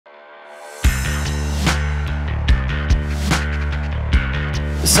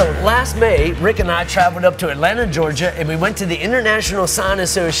So last May, Rick and I traveled up to Atlanta, Georgia, and we went to the International Sign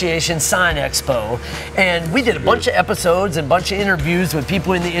Association Sign Expo. And we did a bunch of episodes and a bunch of interviews with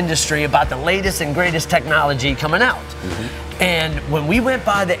people in the industry about the latest and greatest technology coming out. And when we went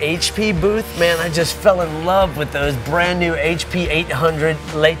by the HP booth, man, I just fell in love with those brand new HP 800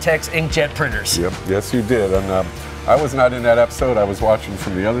 Latex Ink Jet printers. Yep, yes you did. And I was not in that episode. I was watching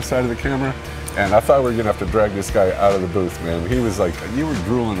from the other side of the camera. And I thought we were gonna have to drag this guy out of the booth, man. He was like, you were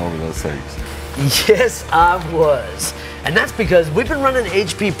drooling over those things. Yes, I was. And that's because we've been running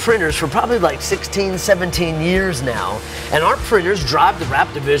HP printers for probably like 16, 17 years now. And our printers drive the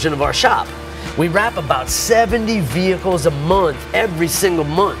wrap division of our shop. We wrap about 70 vehicles a month, every single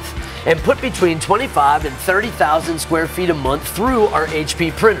month, and put between 25 and 30,000 square feet a month through our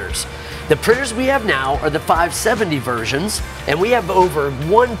HP printers. The printers we have now are the 570 versions, and we have over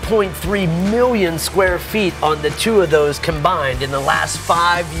 1.3 million square feet on the two of those combined in the last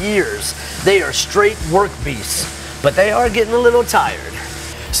 5 years. They are straight work beasts, but they are getting a little tired.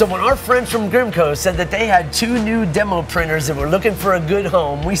 So when our friends from Grimco said that they had 2 new demo printers that were looking for a good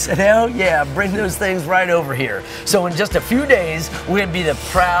home, we said, hell yeah, bring those things right over here. So in just a few days, we're gonna be the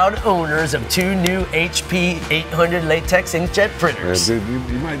proud owners of 2 new HP 800 Latex Ink Jet printers. Yeah, dude,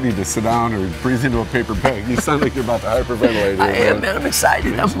 you might need to sit down or breathe into a paper bag. You sound like you're about to hyperventilate. I am, man, I'm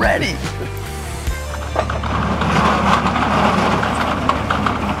excited, I'm ready.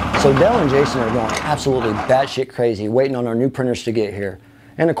 So Dell and Jason are going absolutely batshit crazy waiting on our new printers to get here.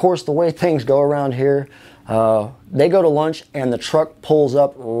 And of course, the way things go around here, they go to lunch and the truck pulls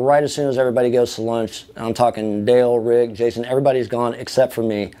up right as soon as everybody goes to lunch. I'm talking Dale, Rick, Jason, everybody's gone except for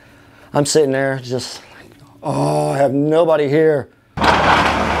me. I'm sitting there just like, oh, I have nobody here.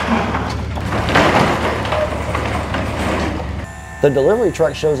 The delivery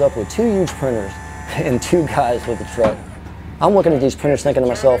truck shows up with 2 huge printers and 2 guys with the truck. I'm looking at these printers thinking to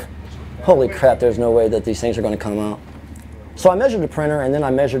myself, holy crap, there's no way that these things are going to come out. So I measured the printer and then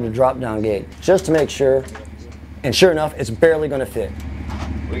I measured the drop-down gate just to make sure, and sure enough, it's barely going to fit.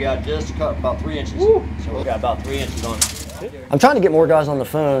 We got just about 3 inches. Woo. So we got about 3 inches on it. I'm trying to get more guys on the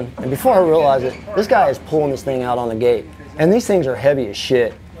phone, and before I realize it, this guy is pulling this thing out on the gate. And these things are heavy as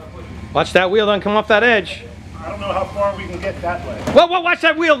shit. Watch that wheel, don't come off that edge. I don't know how far we can get that way. Whoa, whoa, watch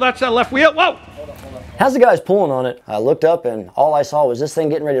that wheel, that's that left wheel, whoa! As the guy's pulling on it, I looked up and all I saw was this thing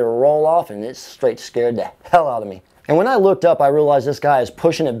getting ready to roll off, and it straight scared the hell out of me. And when I looked up, I realized this guy is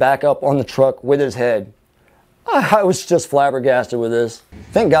pushing it back up on the truck with his head. I was just flabbergasted with this.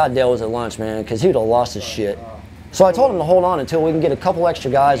 Thank God Dale was at lunch, man, because he would have lost his shit. So I told him to hold on until we can get a couple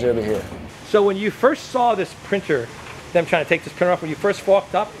extra guys over here. So when you first saw this printer, them trying to take this printer off, when you first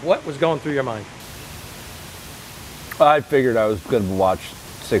walked up, what was going through your mind? I figured I was going to watch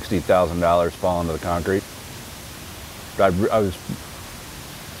 $60,000 fall into the concrete.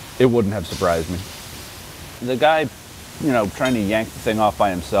 It wouldn't have surprised me. The guy, you know, trying to yank the thing off by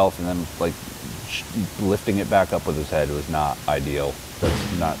himself and then like lifting it back up with his head was not ideal.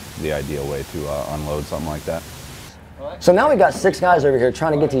 That's not the ideal way to unload something like that. So now we got 6 guys over here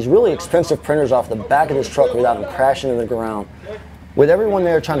trying to get these really expensive printers off the back of this truck without them crashing into the ground. With everyone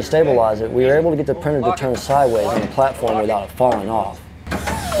there trying to stabilize it, we were able to get the printer to turn sideways on the platform without it falling off.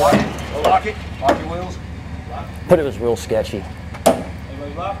 Lock it. Lock your wheels. But it was real sketchy.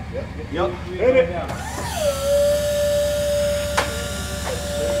 Yep. Hit it.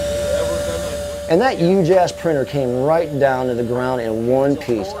 And that huge ass printer came right down to the ground in one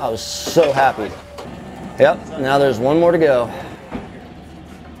piece. I was so happy. Yep, now there's one more to go.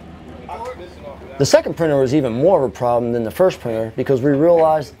 The second printer was even more of a problem than the first printer because we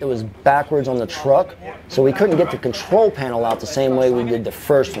realized it was backwards on the truck, so we couldn't get the control panel out the same way we did the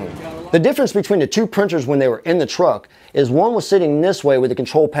first one. The difference between the 2 printers when they were in the truck is one was sitting this way with the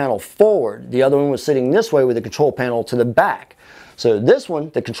control panel forward, the other one was sitting this way with the control panel to the back. So this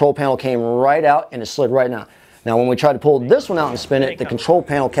one, the control panel came right out and it slid right now. Now when we tried to pull this one out and spin it, the control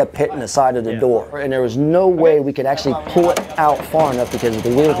panel kept hitting the side of the door. And there was no way we could actually pull it out far enough because the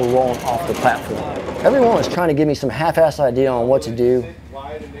wheels were rolling off the platform. Everyone was trying to give me some half-assed idea on what to do.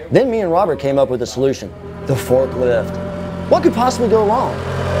 Then me and Robert came up with a solution, the forklift. What could possibly go wrong?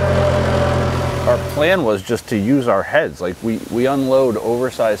 Our plan was just to use our heads. Like we unload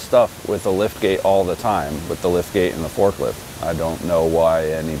oversized stuff with the lift gate all the time, with the lift gate and the forklift. I don't know why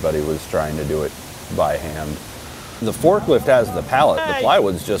anybody was trying to do it by hand. The forklift has the pallet. The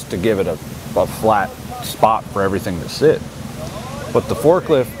plywood's just to give it a flat spot for everything to sit. But the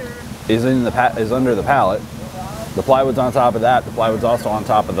forklift is under the pallet. The plywood's on top of that. The plywood's also on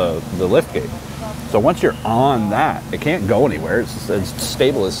top of the lift gate. So once you're on that, it can't go anywhere. It's as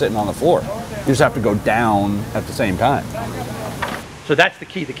stable as sitting on the floor. You just have to go down at the same time. So that's the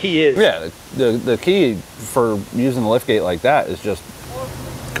key. The key is... Yeah, the key for using the liftgate like that is just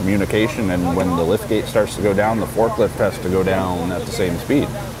communication, and when the liftgate starts to go down, the forklift has to go down at the same speed.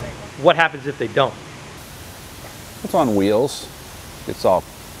 What happens if they don't? It's on wheels. It's all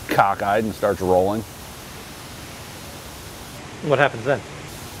cockeyed and starts rolling. What happens then?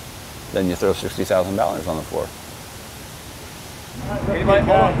 Then you throw $60,000 on the floor. Ready, Mike?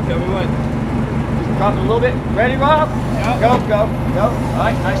 Hold on. Go, we went. Just drop it a little bit. Ready, Rob? Yep. Go, go, go. All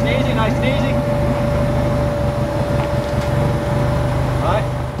right, nice and easy, nice and easy. All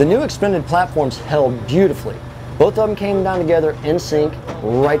right. The new expanded platforms held beautifully. Both of them came down together in sync,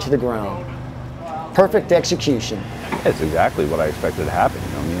 right to the ground. Perfect execution. It's exactly what I expected to happen. You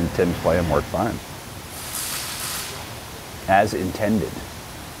know, me and Tim's plan worked fine. As intended.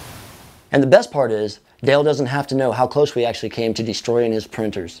 And the best part is, Dale doesn't have to know how close we actually came to destroying his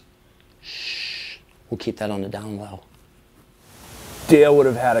printers. Shh, we'll keep that on the down low. Dale would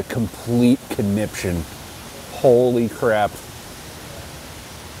have had a complete conniption. Holy crap.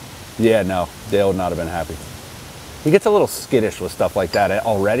 Yeah, no, Dale would not have been happy. He gets a little skittish with stuff like that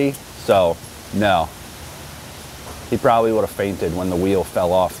already, so no. He probably would have fainted when the wheel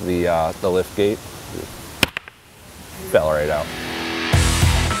fell off the lift gate. Fell right out.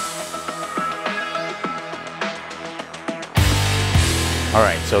 All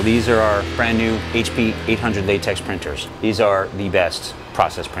right, so these are our brand new HP 800 latex printers. These are the best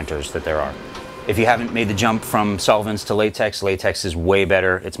process printers that there are. If you haven't made the jump from solvents to latex, latex is way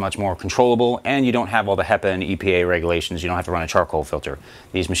better. It's much more controllable, and you don't have all the HEPA and EPA regulations. You don't have to run a charcoal filter.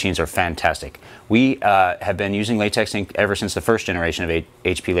 These machines are fantastic. We have been using latex ink ever since the first generation of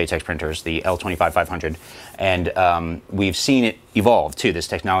HP latex printers, the L25500, and we've seen it evolve too. This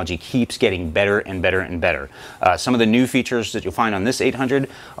technology keeps getting better and better and better. Some of the new features that you'll find on this 800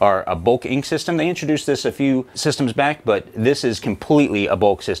 are a bulk ink system. They introduced this a few systems back, but this is completely a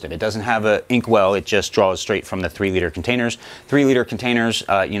bulk system. It doesn't have an ink well, it just draws straight from the 3-liter containers. 3-liter containers,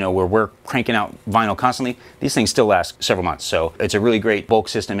 you know, where we're cranking out vinyl constantly, these things still last several months. So it's a really great bulk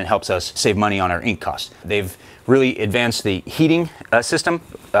system. It helps us save money on our ink costs. They've really advanced the heating system.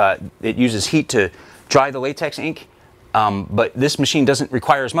 It uses heat to dry the latex ink. But this machine doesn't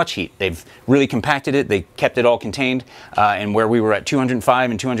require as much heat. They've really compacted it, they kept it all contained, and where we were at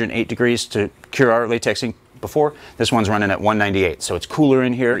 205 and 208 degrees to cure our latex ink before, this one's running at 198, so it's cooler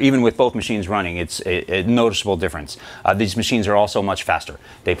in here. Even with both machines running, it's a noticeable difference. These machines are also much faster.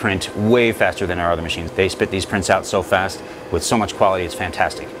 They print way faster than our other machines. They spit these prints out so fast with so much quality, it's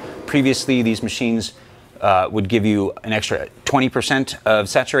fantastic. Previously, these machines would give you an extra 20% of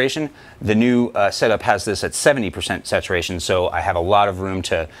saturation. The new setup has this at 70% saturation, so I have a lot of room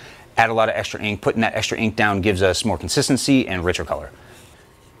to add a lot of extra ink. Putting that extra ink down gives us more consistency and richer color.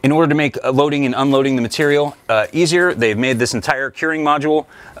 In order to make loading and unloading the material easier, they've made this entire curing module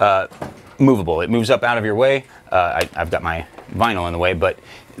movable. It moves up out of your way. I've got my vinyl in the way, but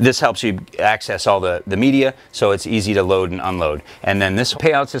this helps you access all the media, so it's easy to load and unload. And then this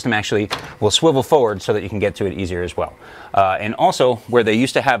payout system actually will swivel forward so that you can get to it easier as well. And also, where they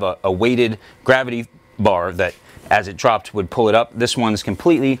used to have a weighted gravity bar that, as it dropped, would pull it up, this one's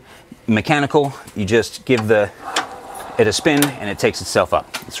completely mechanical. You just give it a spin and it takes itself up.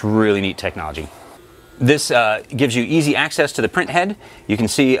 It's really neat technology. This gives you easy access to the print head. You can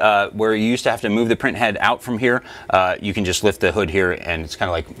see where you used to have to move the print head out from here. You can just lift the hood here and it's kind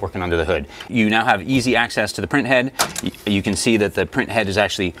of like working under the hood. You now have easy access to the print head. You can see that the print head is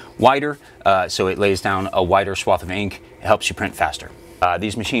actually wider, so it lays down a wider swath of ink. It helps you print faster.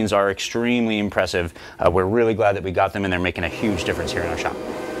 These machines are extremely impressive. We're really glad that we got them, and they're making a huge difference here in our shop.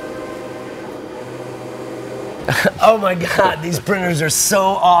 Oh my God, these printers are so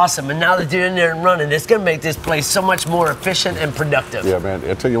awesome. And now that they're in there and running, it's gonna make this place so much more efficient and productive. Yeah, man,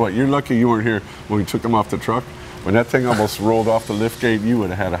 I tell you what, you're lucky you weren't here when we took them off the truck. When that thing almost rolled off the lift gate, you would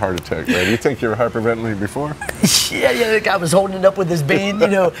have had a heart attack, man. You think you were hyperventilating before? Yeah, the guy was holding it up with his bean. You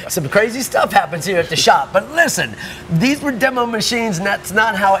know, some crazy stuff happens here at the shop. But listen, these were demo machines, and that's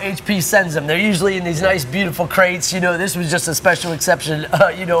not how HP sends them. They're usually in these nice, beautiful crates. You know, this was just a special exception,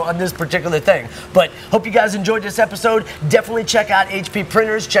 you know, on this particular thing. But hope you guys enjoyed this episode. Definitely check out HP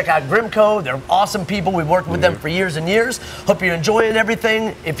Printers. Check out Grimco. They're awesome people. We've worked with them for years and years. Hope you're enjoying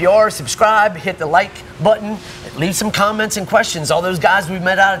everything. If you are, subscribe, hit the like button. Leave some comments and questions. All those guys we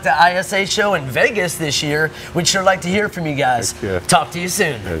met out at the ISA show in Vegas this year, we'd sure like to hear from you guys. Yeah. Talk to you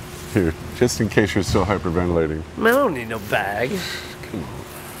soon. Here, just in case you're still hyperventilating. Man, I don't need no bag. Come on.